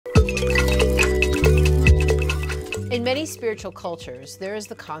many spiritual cultures, there is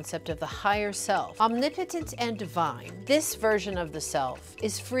the concept of the higher self, omnipotent and divine. This version of the self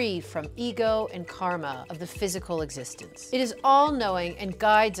is free from ego and karma of the physical existence. It is all-knowing and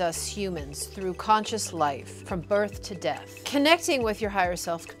guides us humans through conscious life, from birth to death. Connecting with your higher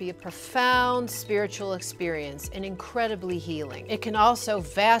self can be a profound spiritual experience and incredibly healing. It can also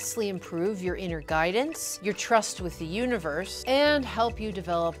vastly improve your inner guidance, your trust with the universe, and help you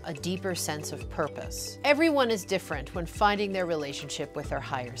develop a deeper sense of purpose. Everyone is different when finding their relationship with their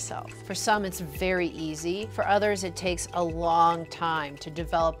higher self. For some, it's very easy. For others, it takes a long time to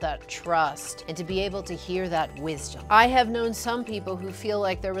develop that trust and to be able to hear that wisdom. I have known some people who feel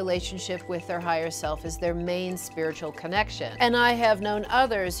like their relationship with their higher self is their main spiritual connection. And I have known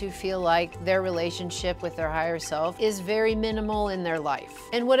others who feel like their relationship with their higher self is very minimal in their life.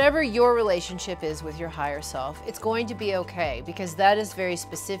 And whatever your relationship is with your higher self, it's going to be okay, because that is very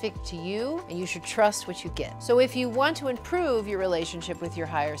specific to you and you should trust what you get. So if you want to improve your relationship with your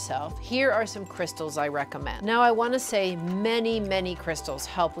higher self, here are some crystals I recommend. Now, I want to say many crystals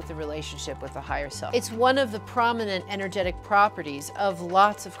help with the relationship with the higher self. It's one of the prominent energetic properties of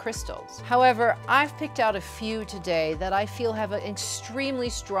lots of crystals. However, I've picked out a few today that I feel have an extremely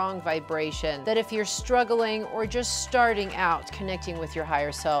strong vibration, that if you're struggling or just starting out connecting with your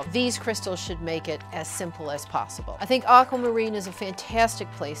higher self, these crystals should make it as simple as possible. I think aquamarine is a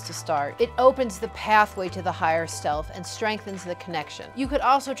fantastic place to start. It opens the pathway to the higher self and strengthens the connection. You could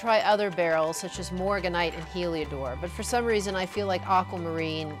also try other beryls such as morganite and heliodor, but for some reason I feel like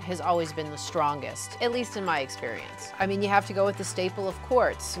aquamarine has always been the strongest, at least in my experience. I mean, you have to go with the staple of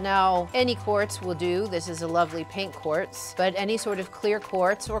quartz. Now, any quartz will do. This is a lovely pink quartz, but any sort of clear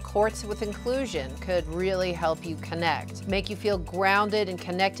quartz or quartz with inclusion could really help you connect, make you feel grounded and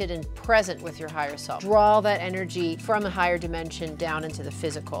connected and present with your higher self. Draw that energy from a higher dimension down into the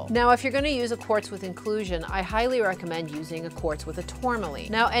physical. Now, if you're going to use a quartz with inclusion, I highly recommend using a quartz with a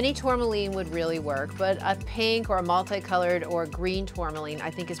tourmaline. Now, any tourmaline would really work, but a pink or a multicolored or a green tourmaline I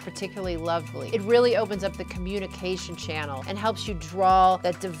think is particularly lovely. It really opens up the communication channel and helps you draw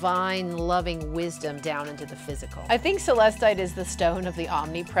that divine, loving wisdom down into the physical. I think celestite is the stone of the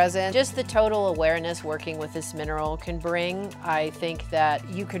omnipresent. Just the total awareness working with this mineral can bring. I think that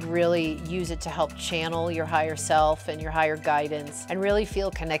you could really use it to help channel your higher self and your higher guidance and really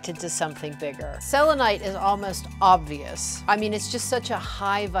feel connected to something bigger. Selenite is almost obvious. I mean, it's just such a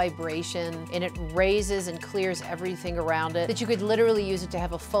high vibration and it raises and clears everything around it that you could literally use it to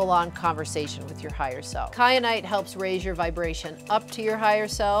have a full-on conversation with your higher self. Kyanite helps raise your vibration up to your higher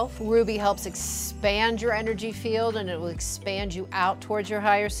self. Ruby helps expand your energy field and it will expand you out towards your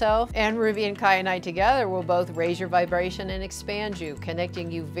higher self. And ruby and kyanite together will both raise your vibration and expand you,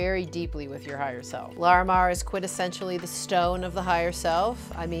 connecting you very deeply with your higher self. Larimar is quintessentially the stone of the higher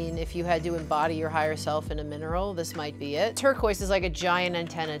self. I mean, if you had to embody your higher self in a mineral, this might be it. Turquoise is like a giant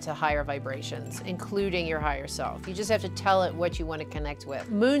antenna to higher vibrations, including your higher self. You just have to tell it what you want to connect with.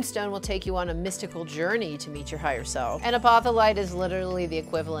 Moonstone will take you on a mystical journey to meet your higher self. And apatholite is literally the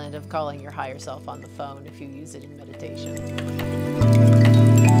equivalent of calling your higher self on the phone if you use it in meditation.